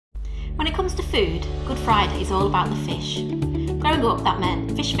When it comes to food, Good Friday is all about the fish. Growing up, that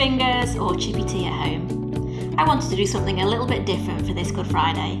meant fish fingers or chippy tea at home. I wanted to do something a little bit different for this Good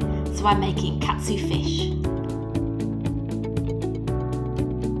Friday, so I'm making Katsu fish.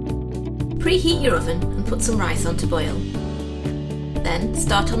 Preheat your oven and put some rice on to boil. Then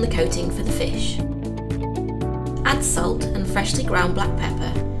start on the coating for the fish. Add salt and freshly ground black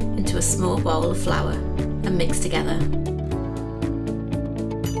pepper into a small bowl of flour and mix together.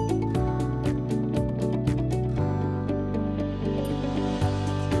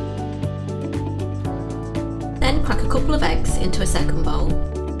 Then crack a couple of eggs into a second bowl.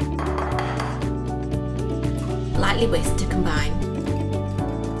 Lightly whisk to combine.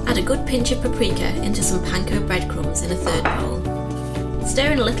 Add a good pinch of paprika into some panko breadcrumbs in a third bowl.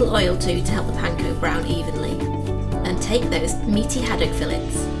 Stir in a little oil too to help the panko brown evenly. Then take those meaty haddock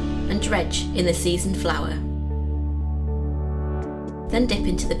fillets and dredge in the seasoned flour. Then dip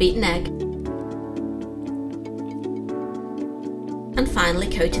into the beaten egg. And finally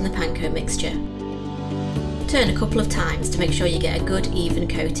coat in the panko mixture. Turn a couple of times to make sure you get a good even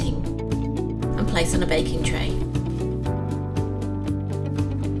coating and place on a baking tray.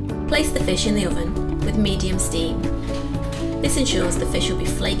 Place the fish in the oven with medium steam. This ensures the fish will be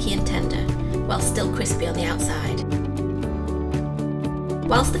flaky and tender while still crispy on the outside.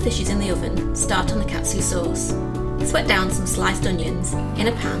 Whilst the fish is in the oven, start on the katsu sauce. Sweat down some sliced onions in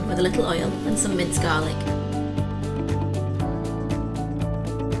a pan with a little oil and some minced garlic.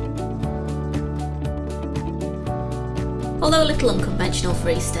 Although a little unconventional for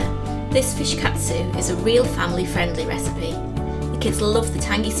Easter, this fish katsu is a real family-friendly recipe. The kids love the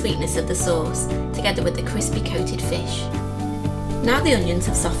tangy sweetness of the sauce, together with the crispy coated fish. Now the onions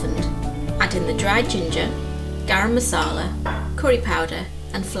have softened, add in the dried ginger, garam masala, curry powder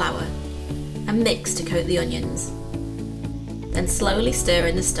and flour, and mix to coat the onions. Then slowly stir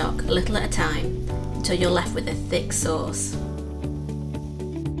in the stock a little at a time until you're left with a thick sauce.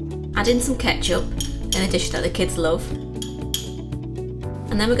 Add in some ketchup, in a dish that the kids love.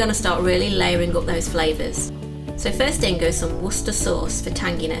 And then we're going to start really layering up those flavours. So first in goes some Worcester sauce for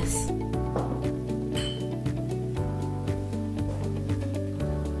tanginess.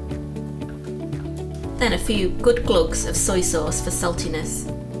 Then a few good glugs of soy sauce for saltiness.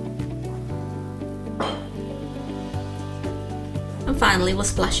 And finally we'll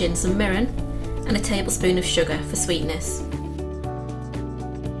splash in some mirin and a tablespoon of sugar for sweetness.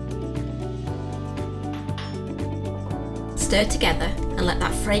 Stir together and let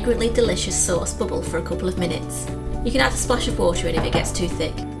that fragrantly delicious sauce bubble for a couple of minutes. You can add a splash of water in if it gets too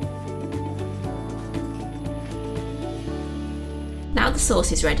thick. Now the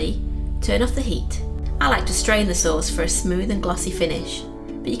sauce is ready, turn off the heat. I like to strain the sauce for a smooth and glossy finish,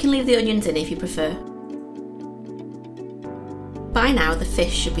 but you can leave the onions in if you prefer. By now the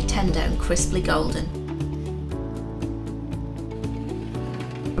fish should be tender and crisply golden.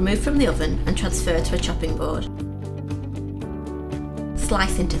 Remove from the oven and transfer to a chopping board.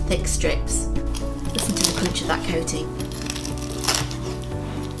 Slice into thick strips. Listen to the crunch of that coating.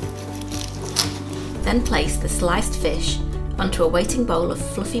 Then place the sliced fish onto a waiting bowl of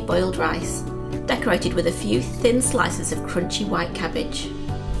fluffy boiled rice, decorated with a few thin slices of crunchy white cabbage.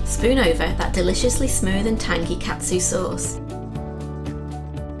 Spoon over that deliciously smooth and tangy katsu sauce.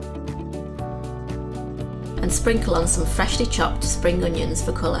 And sprinkle on some freshly chopped spring onions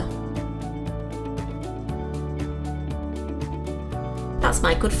for colour. That's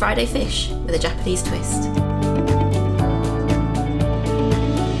my Good Friday fish with a Japanese twist.